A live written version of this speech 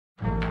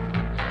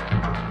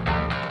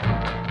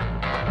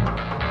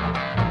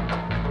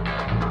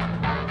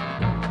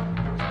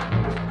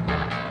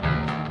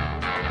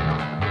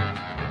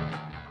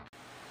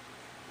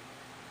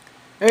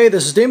Hey,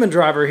 this is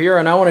DemonDriver here,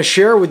 and I want to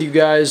share with you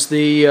guys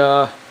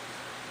the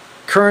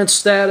current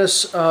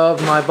status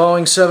of my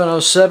Boeing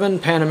 707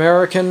 Pan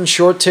American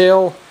short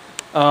tail.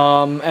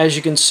 As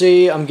you can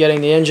see, I'm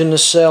getting the engine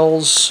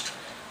nacelles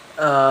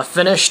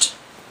finished.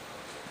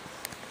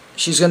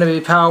 She's going to be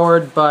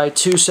powered by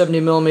two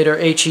 70mm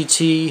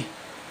HET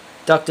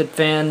ducted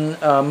fan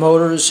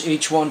motors,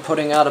 each one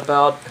putting out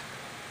about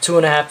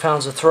 2.5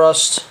 pounds of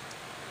thrust.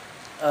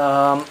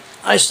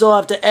 I still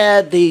have to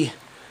add the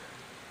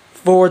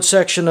forward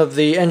section of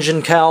the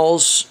engine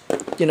cowls,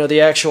 you know, the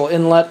actual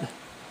inlet,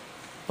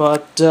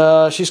 but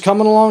she's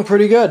coming along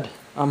pretty good.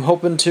 I'm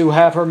hoping to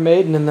have her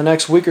made, and in the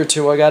next week or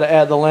two I got to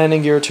add the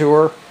landing gear to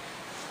her.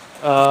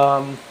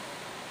 I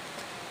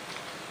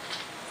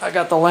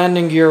got the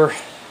landing gear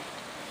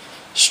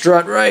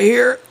strut right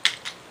here.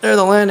 They're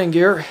the landing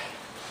gear.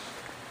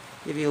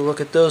 Give you a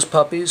look at those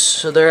puppies.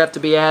 So they have to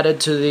be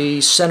added to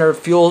the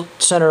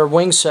center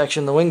wing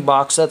section, the wing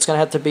box. That's going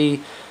to have to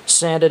be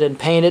sanded and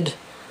painted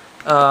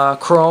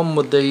chrome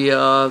with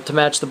the to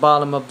match the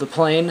bottom of the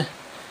plane.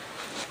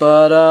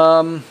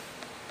 But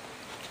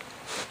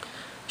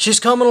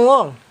she's coming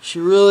along. She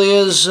really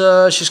is.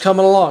 She's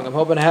coming along. I'm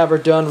hoping to have her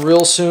done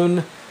real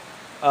soon.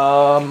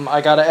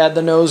 I got to add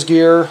the nose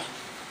gear,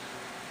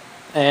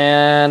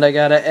 and I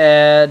got to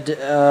add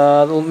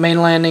the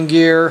main landing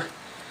gear.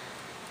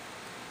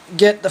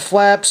 Get the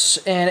flaps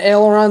and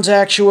ailerons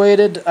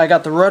actuated. I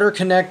got the rudder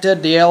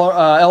connected. The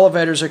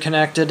elevators are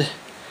connected,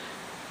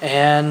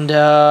 and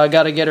I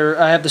got to get her.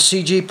 I have the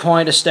CG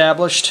point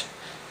established.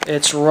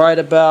 It's right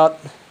about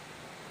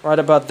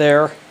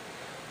there,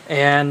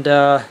 and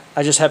I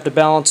just have to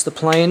balance the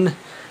plane.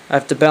 I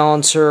have to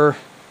balance her,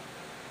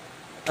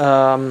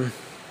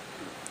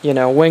 you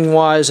know,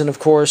 wing-wise, and of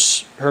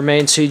course her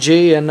main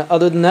CG. And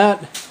other than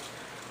that,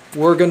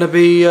 we're gonna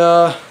be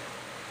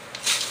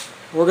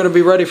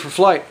ready for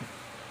flight.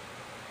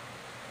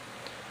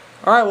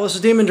 Alright, well, this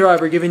is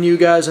DemonDriver giving you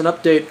guys an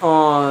update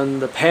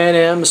on the Pan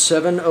Am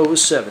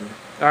 707.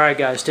 Alright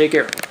guys, take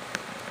care.